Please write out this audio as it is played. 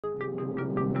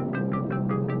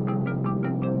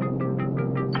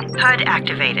HUD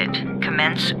activated.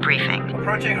 Commence briefing.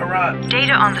 Approaching Harad.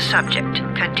 Data on the subject,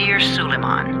 Kadir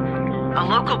Suleiman. A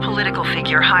local political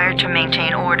figure hired to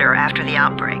maintain order after the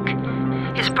outbreak.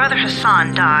 His brother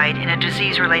Hassan died in a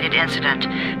disease-related incident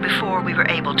before we were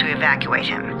able to evacuate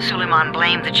him. Suleiman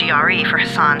blamed the GRE for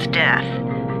Hassan's death.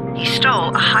 He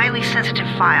stole a highly sensitive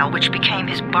file which became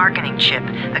his bargaining chip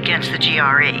against the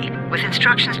GRE, with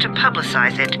instructions to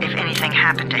publicize it if anything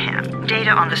happened to him.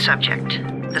 Data on the subject,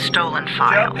 the stolen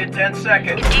file. Jump in 10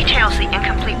 seconds. It details the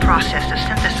incomplete process of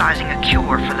synthesizing a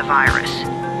cure for the virus.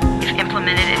 If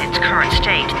implemented in its current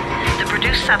state, the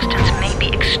produced substance may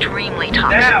be extremely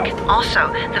toxic. Now. Also,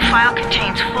 the file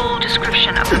contains full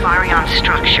description of the virion's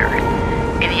structure.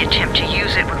 Any attempt to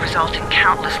use it would result in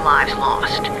countless lives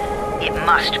lost. It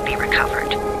must be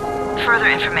recovered. Further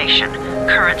information,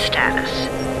 current status.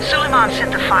 Suleiman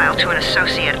sent the file to an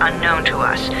associate unknown to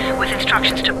us, with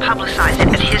instructions to publicize it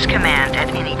at his command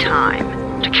at any time.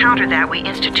 To counter that, we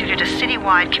instituted a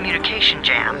citywide communication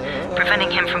jam,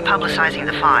 preventing him from publicizing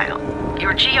the file.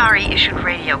 Your GRE-issued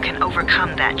radio can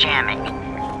overcome that jamming.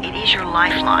 It is your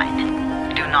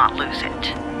lifeline. Do not lose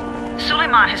it.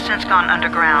 Suleiman has since gone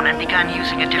underground and begun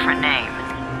using a different name.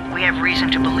 We have reason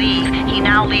to believe he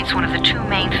now leads one of the two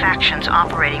main factions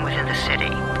operating within the city.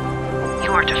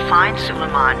 You are to find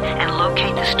Suleiman and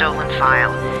locate the stolen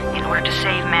file in order to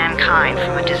save mankind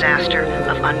from a disaster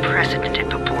of unprecedented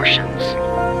proportions.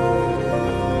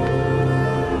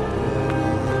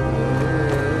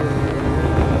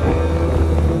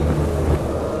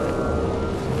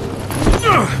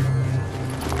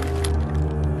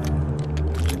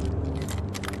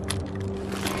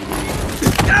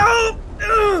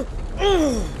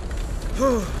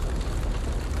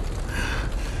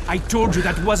 I told you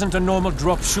that wasn't a normal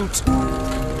drop shoot.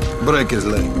 Break his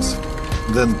legs,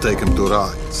 then take him to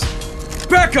rides.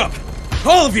 Back up!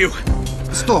 All of you!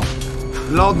 Stop!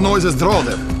 Loud noises draw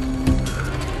them.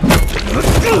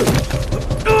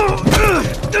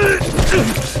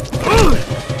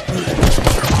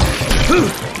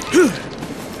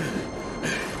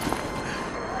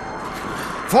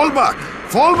 Fall back!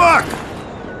 Fall back!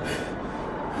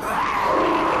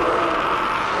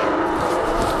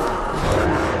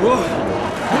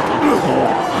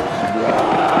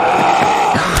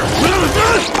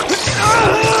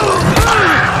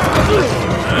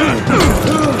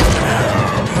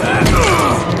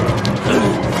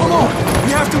 Come on!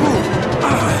 We have to move!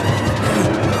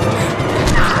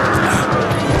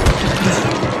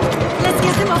 Let's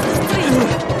get him off the street!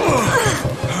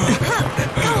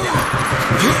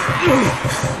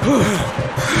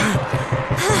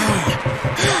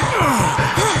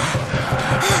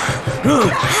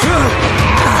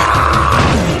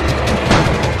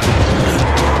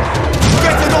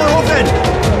 Get the door open!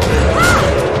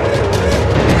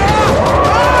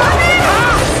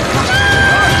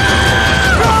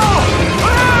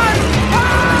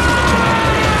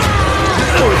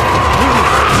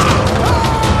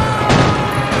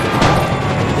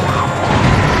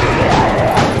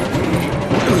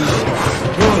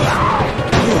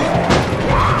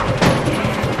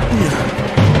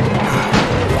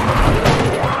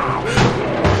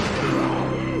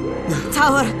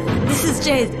 Tower, this is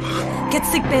Jade. Get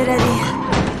sickbay ready.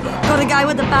 Got a guy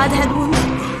with a bad head wound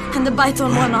and a bite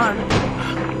on one arm.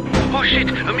 Oh shit,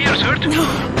 Amir's hurt? No,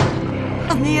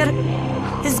 Amir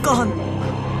is gone.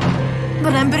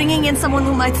 But I'm bringing in someone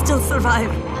who might still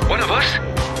survive. One of us?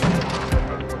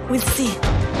 We'll see.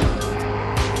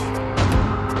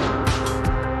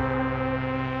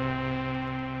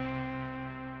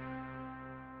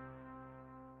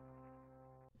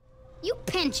 You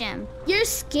pinch him. You're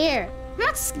scared. I'm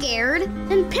not scared.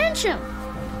 Then pinch him.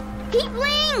 He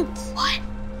blinked. What?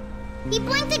 He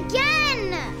blinked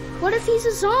again. What if he's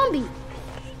a zombie?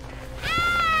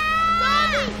 Ah!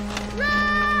 Zombie!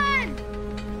 Run!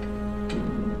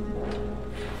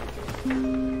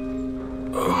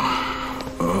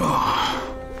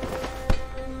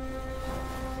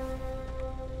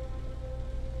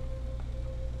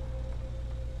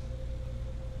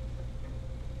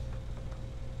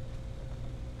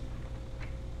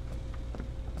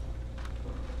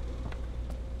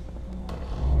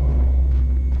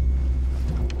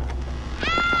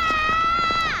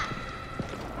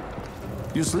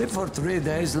 You sleep for 3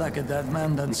 days like a dead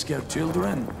man, then scare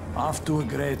children? Off to a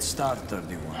great start,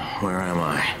 31. Where am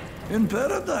I? In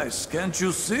paradise, can't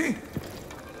you see?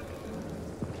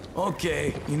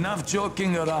 Okay, enough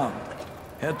joking around.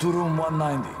 Head to room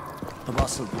 190. The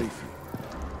boss will brief you.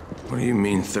 What do you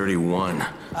mean, 31?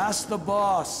 Ask the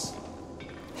boss.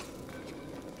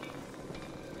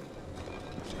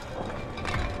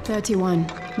 31,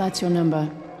 that's your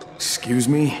number. Excuse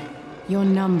me? Your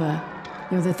number.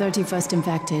 You're the 31st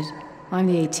infected. I'm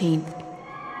the 18th.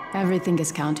 Everything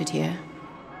is counted here.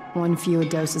 1 fewer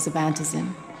doses of antizin.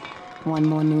 1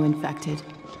 more new infected.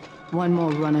 1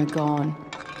 more runner gone.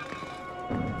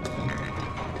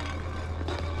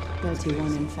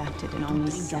 31 infected and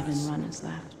only 7 runners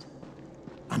left.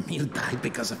 Amir died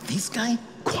because of this guy?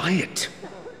 Quiet.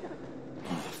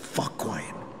 Oh, fuck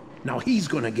quiet. Now he's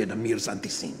gonna get Amir's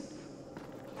anti-scene.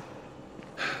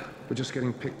 We're just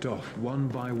getting picked off, one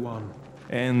by one.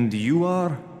 And you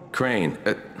are? Crane,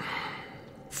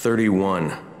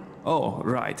 31. Oh,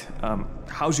 right.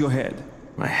 How's your head?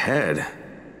 My head?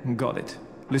 Got it.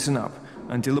 Listen up.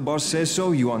 Until the boss says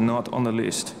so, you are not on the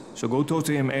list. So go talk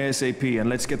to him ASAP and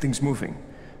let's get things moving.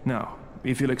 Now,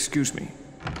 if you'll excuse me.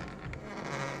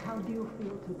 How do you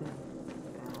feel today?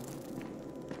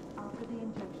 After the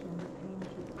injection, the pain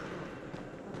should...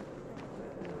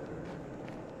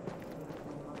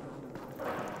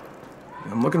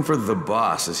 I'm looking for the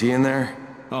boss. Is he in there?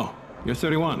 Oh, you're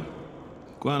 31.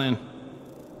 Go on in.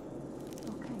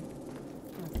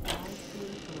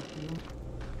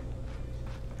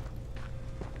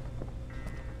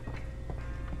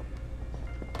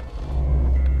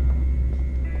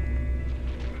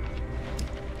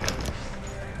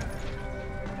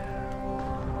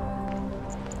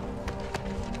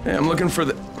 Hey, I'm looking for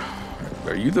the...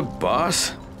 Are you the boss?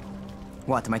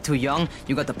 What, am I too young?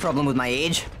 You got the problem with my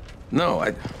age? No,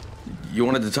 You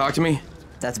wanted to talk to me?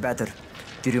 That's better.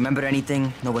 Do you remember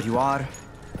anything? Know what you are?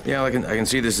 Yeah, I can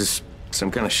see this is some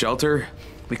kind of shelter.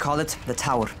 We call it the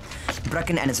Tower.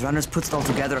 Brecken and his runners put it all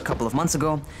together a couple of months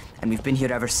ago, and we've been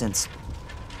here ever since.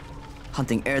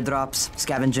 Hunting airdrops,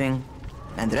 scavenging,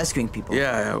 and rescuing people.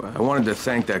 Yeah, I wanted to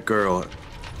thank that girl.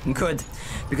 Good,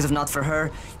 because if not for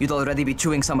her, you'd already be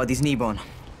chewing somebody's knee bone.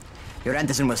 Your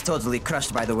antizin was totally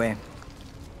crushed, by the way.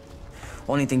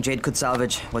 Only thing Jade could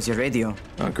salvage was your radio.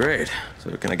 Oh, great.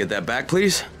 So can I get that back,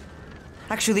 please?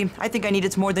 Actually, I think I need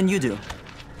it more than you do.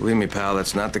 Believe me, pal,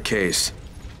 that's not the case.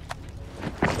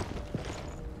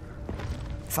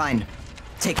 Fine.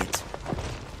 Take it.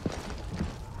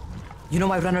 You know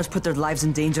why runners put their lives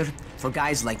in danger? For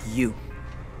guys like you.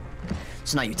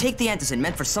 So now you take the antizin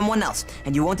meant for someone else,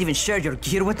 and you won't even share your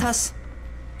gear with us?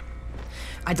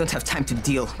 I don't have time to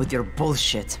deal with your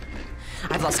bullshit.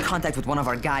 I've lost contact with one of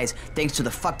our guys thanks to the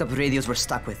fucked up radios we're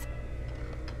stuck with.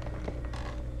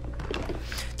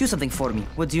 Do something for me,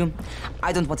 would you?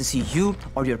 I don't want to see you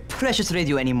or your precious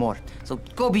radio anymore, so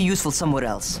go be useful somewhere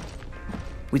else.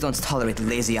 We don't tolerate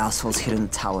lazy assholes here in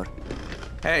the tower.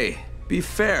 Hey, be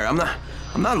fair. I'm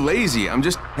not lazy. I'm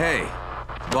just... Hey,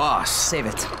 boss. Save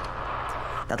it.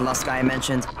 That last guy I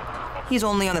mentioned, he's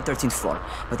only on the 13th floor,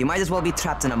 but he might as well be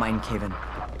trapped in a mine cave-in.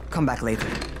 Come back later.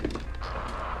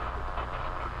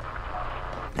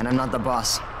 And I'm not the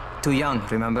boss. Too young,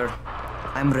 remember?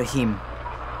 I'm Rahim.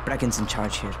 Brecken's in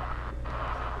charge here.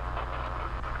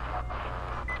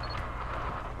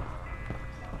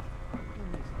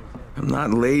 I'm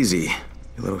not lazy,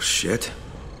 you little shit.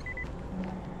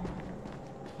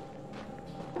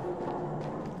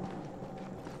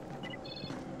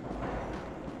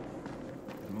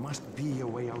 There must be a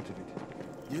way out of it.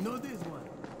 You know this one.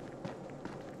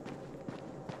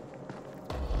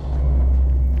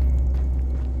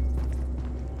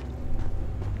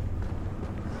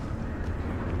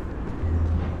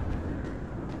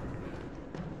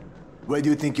 Where do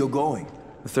you think you're going?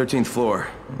 The 13th floor.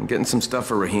 I'm getting some stuff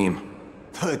for Rahim.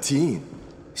 13?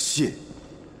 Shit.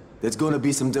 There's gonna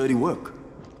be some dirty work.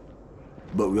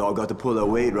 But we all got to pull our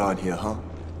weight around here, huh?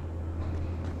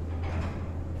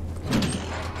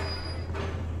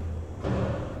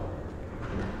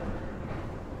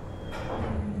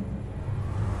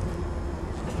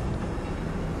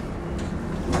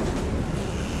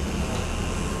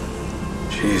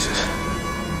 Jesus.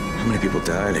 How many people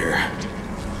died here?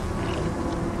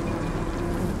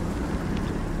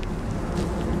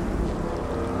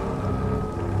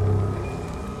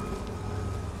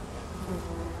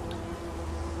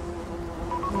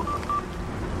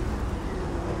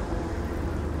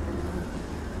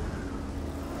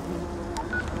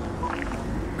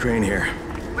 Crane here.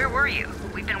 Where were you?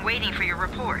 We've been waiting for your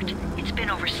report. It's been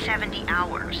over 70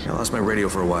 hours. I lost my radio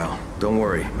for a while. Don't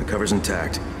worry, my cover's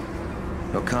intact.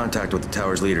 No contact with the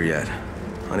tower's leader yet.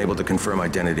 Unable to confirm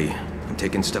identity. I'm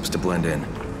taking steps to blend in.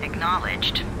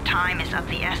 Acknowledged. Time is of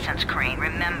the essence, Crane.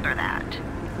 Remember that.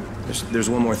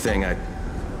 There's one more thing. I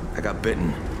got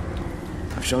bitten.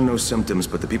 I've shown no symptoms,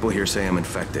 but the people here say I'm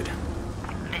infected.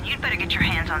 Then you'd better get your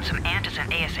hands on some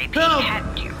antizin ASAP. Help!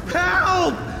 Hadn't you?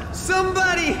 Help!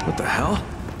 Somebody! What the hell?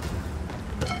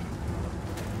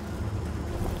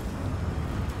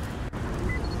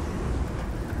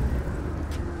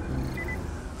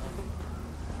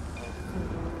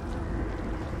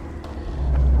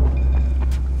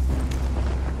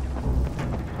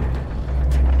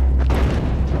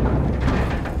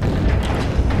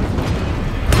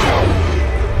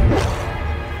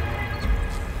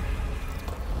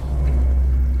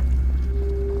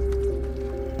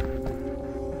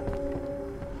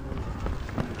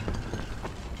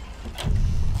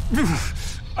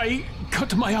 I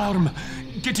cut my arm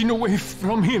getting away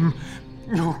from him.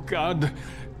 Oh, God.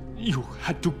 You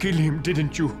had to kill him,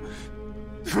 didn't you?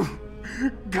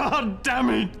 God damn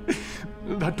it!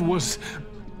 That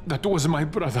was my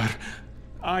brother.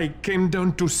 I came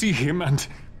down to see him and...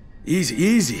 Easy,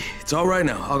 easy. It's all right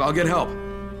now. I'll get help.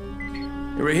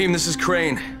 Hey, Raheem, this is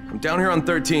Crane. I'm down here on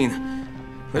 13.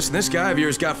 Listen, this guy of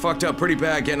yours got fucked up pretty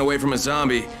bad getting away from a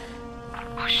zombie.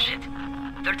 Oh shit.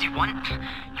 31?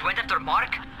 You went after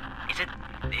Mark? Is it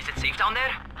safe down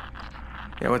there?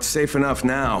 Yeah, well, it's safe enough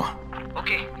now.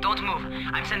 Okay, don't move.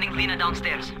 I'm sending Lena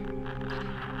downstairs.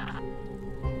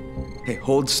 Hey,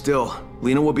 hold still.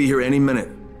 Lena will be here any minute.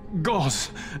 Gauze.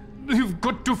 You've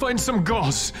got to find some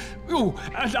gauze. Oh,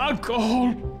 and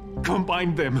alcohol.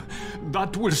 Combine them.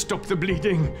 That will stop the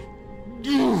bleeding.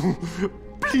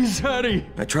 Please hurry.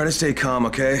 I try to stay calm,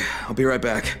 okay? I'll be right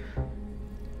back.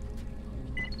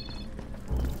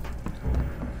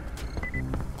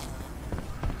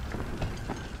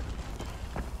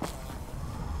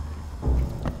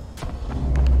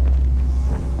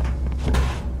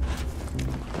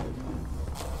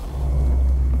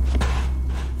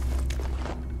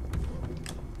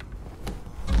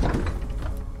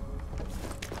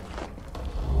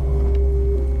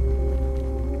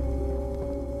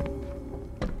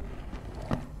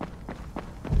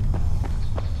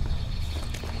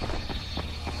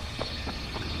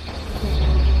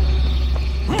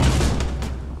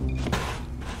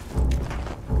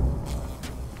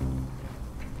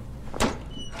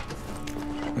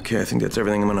 Okay, I think that's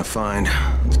everything I'm gonna find.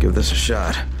 Let's give this a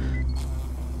shot.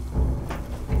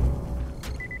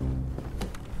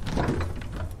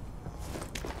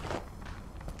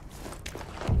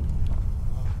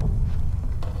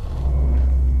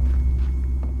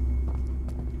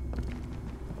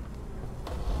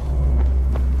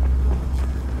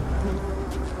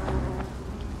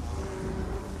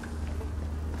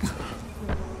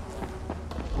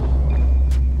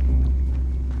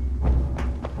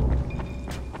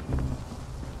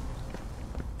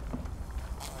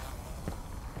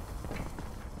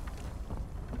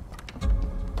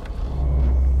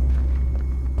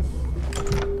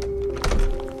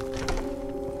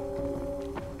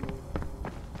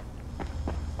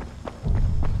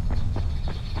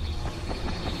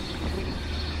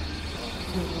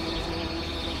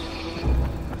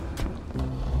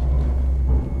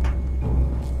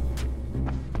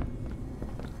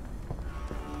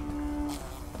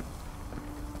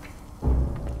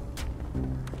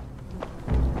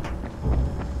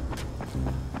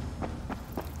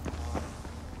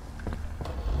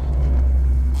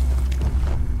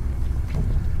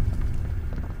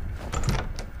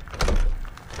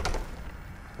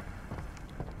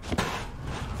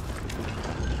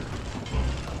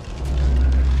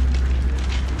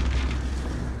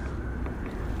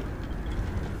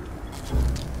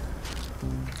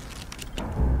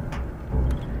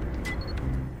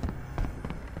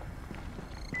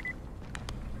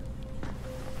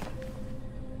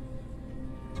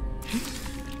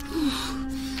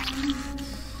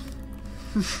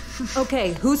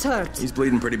 Okay, who's hurt? He's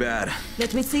bleeding pretty bad.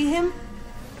 Let me see him.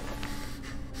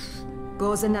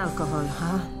 Gauze and alcohol,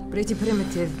 huh? Pretty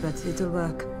primitive, but it'll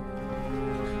work.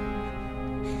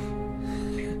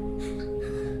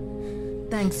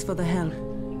 Thanks for the help.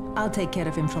 I'll take care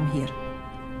of him from here.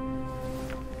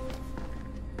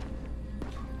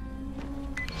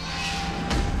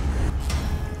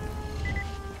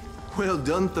 Well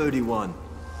done, 31.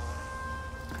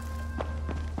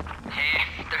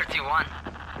 Hey, 31.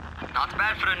 Not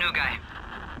bad for a new guy.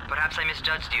 Perhaps I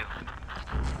misjudged you.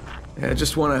 Yeah, I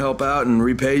just want to help out and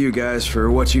repay you guys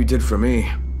for what you did for me.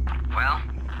 Well,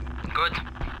 good.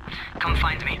 Come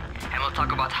find me, and we'll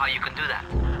talk about how you can do that.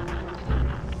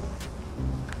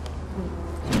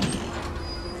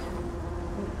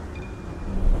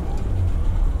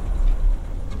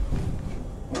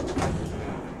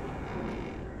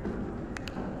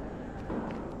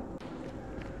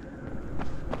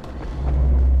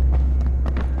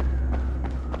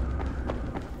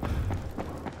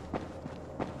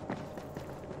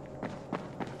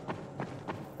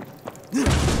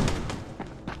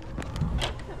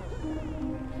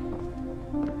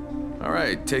 All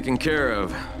right, taken care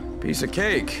of. Piece of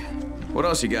cake. What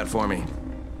else you got for me?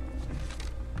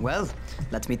 Well,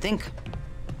 let me think.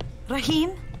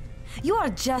 Raheem, you are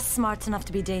just smart enough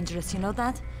to be dangerous, you know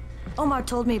that? Omar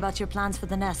told me about your plans for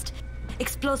the nest.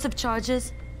 Explosive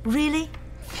charges? Really?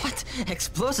 What?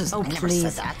 Explosives? Oh, I never please.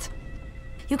 said that.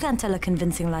 You can't tell a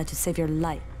convincing lie to save your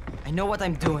life. I know what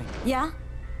I'm doing. Yeah?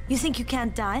 You think you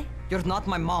can't die? You're not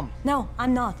my mom. No,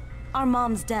 I'm not. Our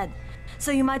mom's dead.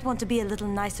 So you might want to be a little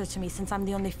nicer to me since I'm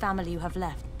the only family you have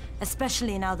left.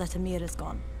 Especially now that Amir is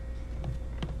gone.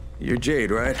 You're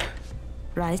Jade, right?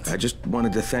 Right. I just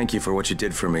wanted to thank you for what you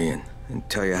did for me and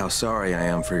tell you how sorry I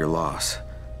am for your loss.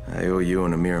 I owe you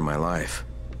and Amir my life.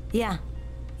 Yeah,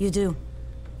 you do.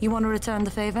 You want to return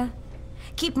the favor?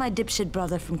 Keep my dipshit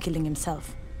brother from killing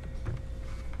himself.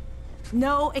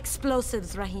 No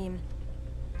explosives, Rahim.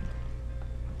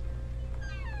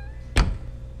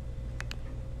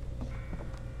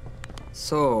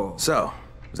 So, is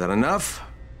that enough?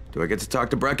 Do I get to talk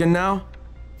to Brecken now?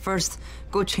 First,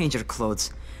 go change your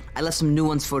clothes. I left some new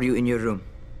ones for you in your room.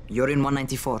 You're in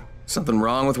 194. Something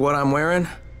wrong with what I'm wearing?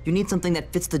 You need something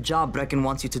that fits the job Brecken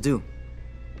wants you to do.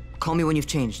 Call me when you've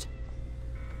changed.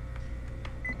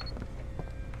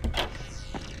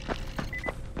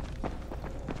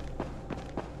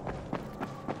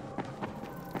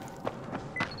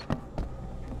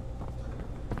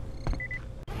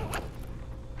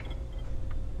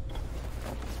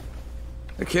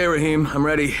 Okay, Rahim, I'm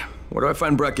ready. Where do I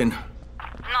find Brecken?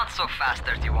 Not so fast,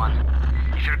 31.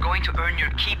 If you're going to earn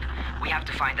your keep, we have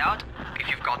to find out if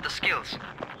you've got the skills.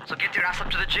 So get your ass up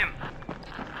to the gym.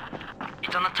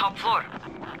 It's on the top floor.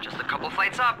 Just a couple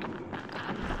flights up.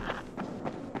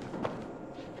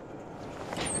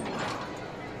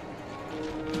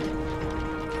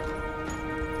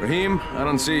 Rahim, I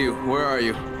don't see you. Where are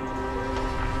you?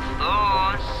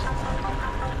 Close.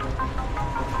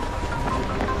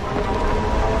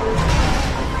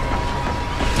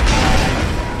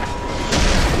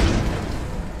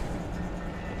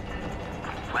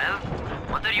 Well,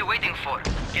 what are you waiting for?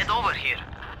 Get over here.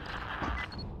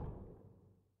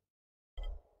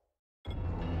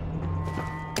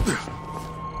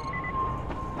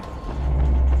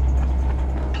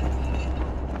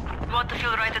 You want to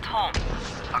feel right at home?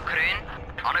 A crane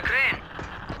on a crane.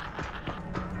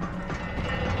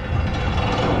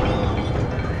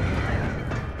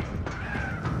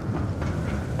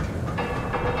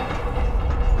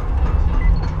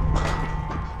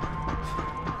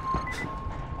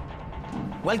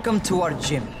 Welcome to our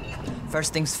gym.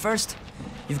 First things first,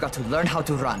 you've got to learn how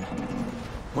to run.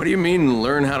 What do you mean,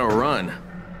 learn how to run?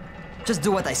 Just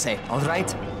do what I say, all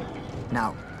right?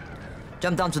 Now,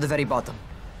 jump down to the very bottom.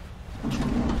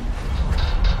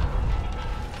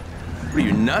 What are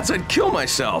you, nuts? I'd kill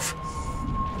myself.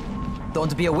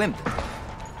 Don't be a wimp.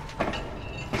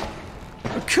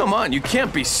 Oh, come on, you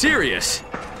can't be serious.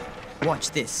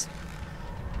 Watch this.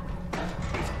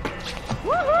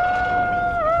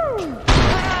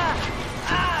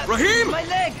 Rahim! My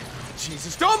leg!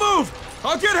 Jesus, don't move!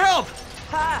 I'll get help!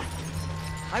 Ha!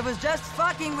 I was just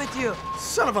fucking with you.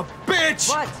 Son of a bitch!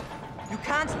 What? You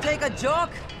can't take a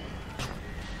joke?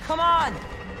 Come on!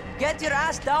 Get your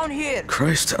ass down here!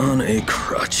 Christ on a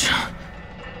crutch.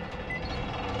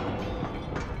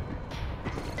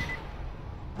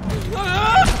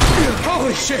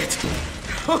 Holy shit!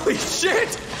 Holy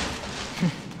shit!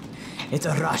 It's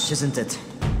a rush, isn't it?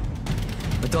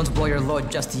 But don't blow your load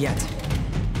just yet.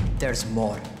 There's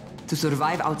more. To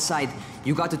survive outside,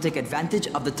 you got to take advantage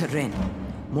of the terrain.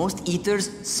 Most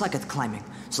eaters suck at climbing,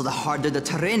 so the harder the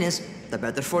terrain is, the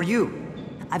better for you.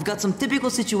 I've got some typical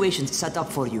situations set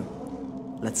up for you.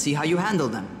 Let's see how you handle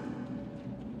them.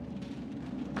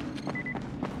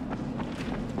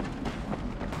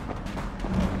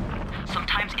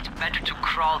 Sometimes it's better to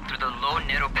crawl through the low,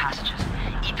 narrow passages.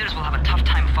 Eaters will have a tough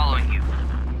time following you.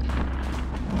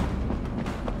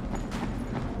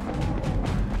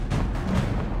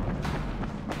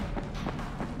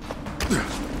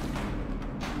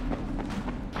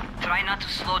 Try not to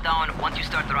slow down once you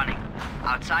start running.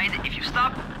 Outside, if you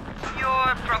stop,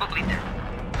 you're probably dead.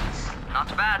 Not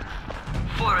bad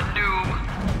for a noob.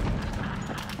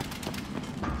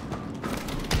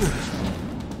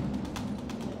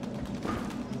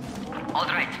 All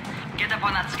right, get up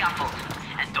on that scaffold.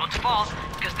 And don't fall,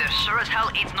 because there sure as hell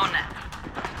ain't no net.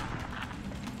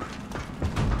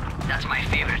 That's my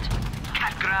favorite.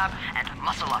 Cat grab and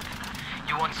muscle up.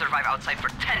 You won't survive outside for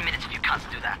 10 minutes if you can't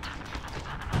do that.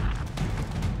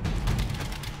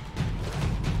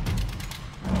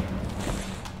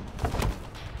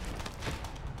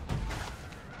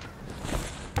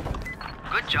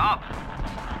 Good job.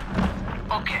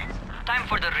 Okay, time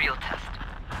for the real test.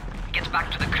 Get back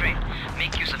to the crane.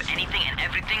 Make use of anything and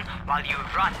everything while you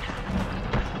run.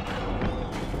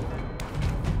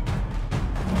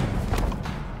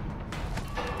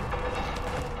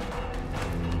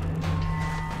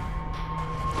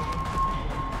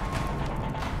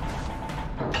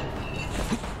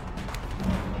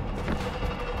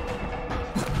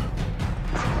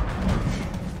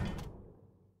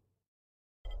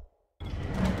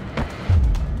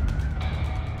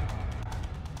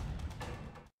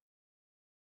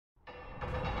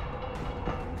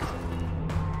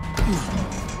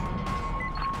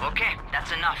 Okay,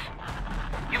 that's enough.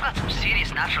 You've got some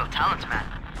serious natural talent, man.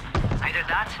 Either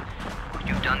that, or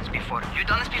you've done this before. You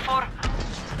done this before?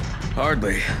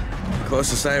 Hardly.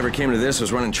 Closest I ever came to this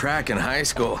was running track in high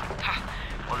school.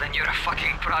 Well, then you're a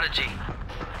fucking prodigy.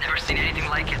 Never seen anything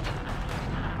like it.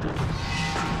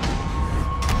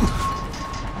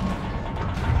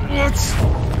 What's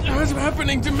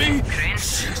happening to me? Crane?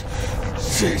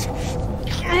 Shit.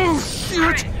 Oh,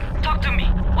 shit. Crane, talk to me.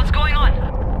 What's going on?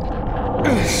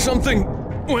 Something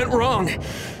went wrong.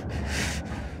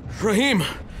 Rahim,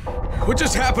 what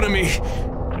just happened to me?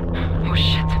 Oh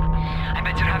shit. I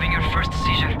bet you're having your first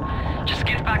seizure. Just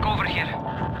get back over here.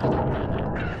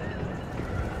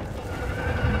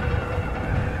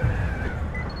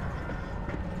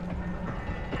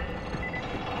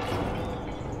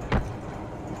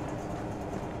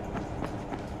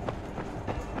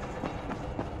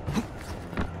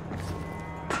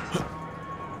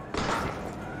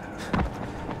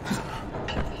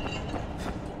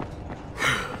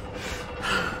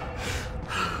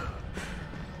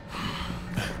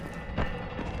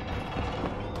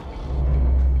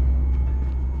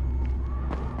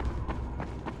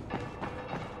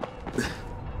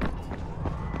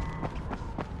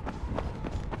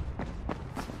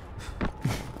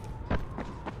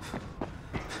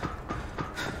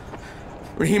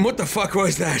 Rahim, what the fuck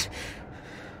was that?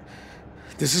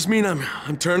 Does this mean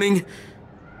I'm turning?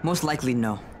 Most likely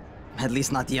no. At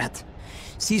least not yet.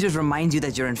 Seizures remind you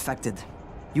that you're infected.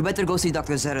 You better go see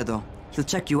Dr. Zera though. He'll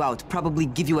check you out, probably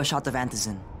give you a shot of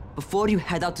antizin. Before you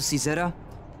head out to see Zera,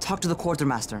 talk to the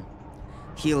quartermaster.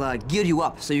 He'll gear you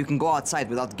up so you can go outside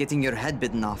without getting your head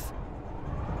bitten off.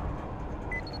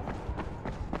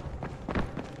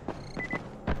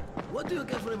 What do you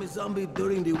get from a zombie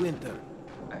during the winter?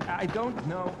 I don't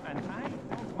know, and I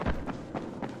don't want...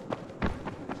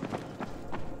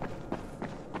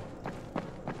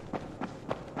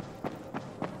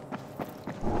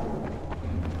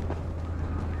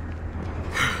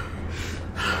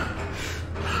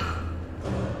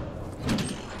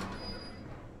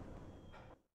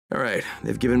 All right,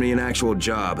 they've given me an actual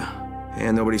job,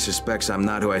 and nobody suspects I'm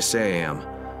not who I say I am.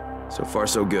 So far,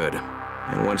 so good.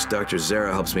 And once Dr.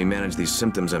 Zera helps me manage these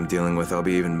symptoms I'm dealing with, I'll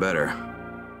be even better.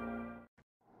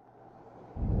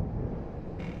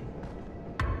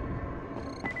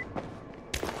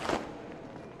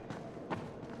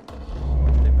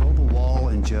 They built a wall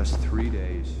in just 3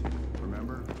 days,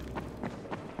 remember?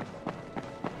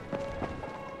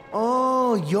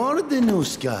 Oh, you're the new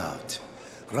scout.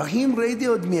 Rahim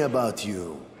radioed me about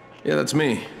you. Yeah, that's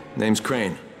me. Name's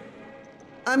Crane.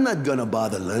 I'm not gonna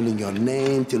bother learning your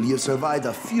name till you've survived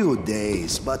a few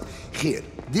days, but here,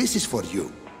 this is for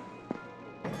you.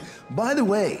 By the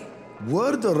way,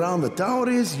 word around the tower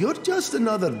is you're just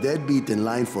another deadbeat in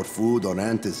line for food or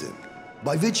antizin.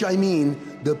 By which I mean,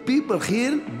 the people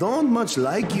here don't much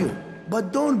like you.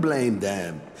 But don't blame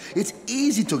them. It's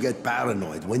easy to get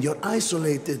paranoid when you're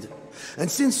isolated. And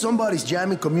since somebody's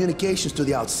jamming communications to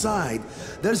the outside,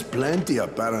 there's plenty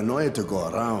of paranoia to go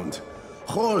around.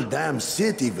 Whole damn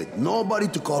city with nobody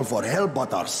to call for help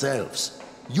but ourselves.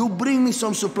 You bring me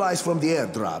some supplies from the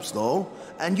airdrops, though,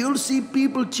 and you'll see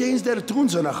people change their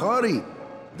tunes in a hurry.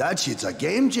 That shit's a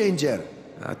game changer.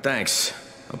 Thanks.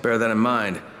 I'll bear that in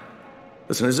mind.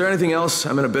 Listen, is there anything else?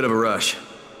 I'm in a bit of a rush.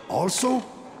 Also,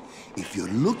 if you're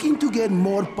looking to get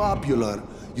more popular,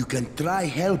 you can try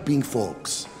helping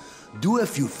folks. Do a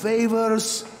few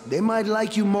favors, they might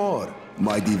like you more.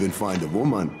 Might even find a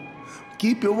woman.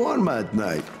 Keep you warm at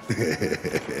night.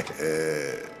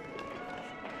 It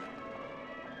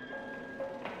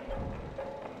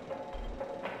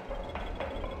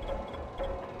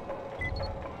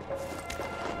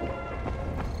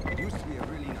used to be a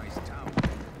really nice town.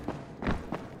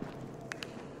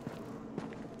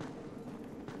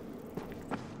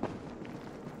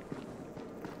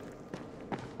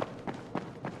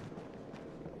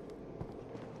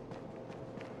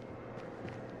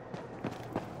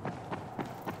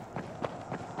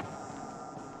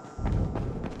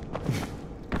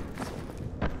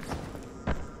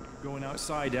 Going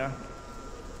outside, huh?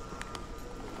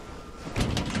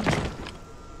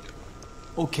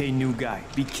 Okay, new guy,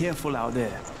 be careful out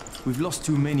there. We've lost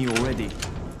too many already.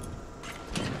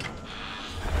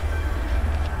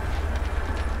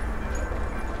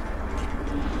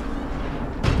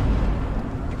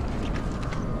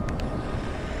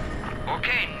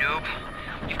 Okay, noob.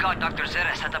 You've got Dr.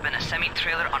 Zera set up in a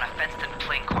semi-trailer on a fenced-in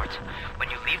playing court.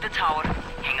 When you leave the tower,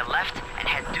 hang a left and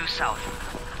head due south.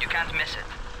 You can't miss it.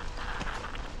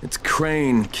 It's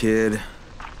Crane, kid.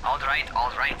 All right,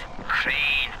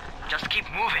 Crane. Just keep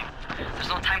moving. There's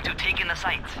no time to take in the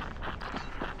sights.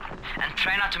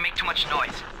 not to make too much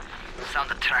noise. Sound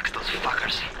attracts those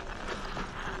fuckers.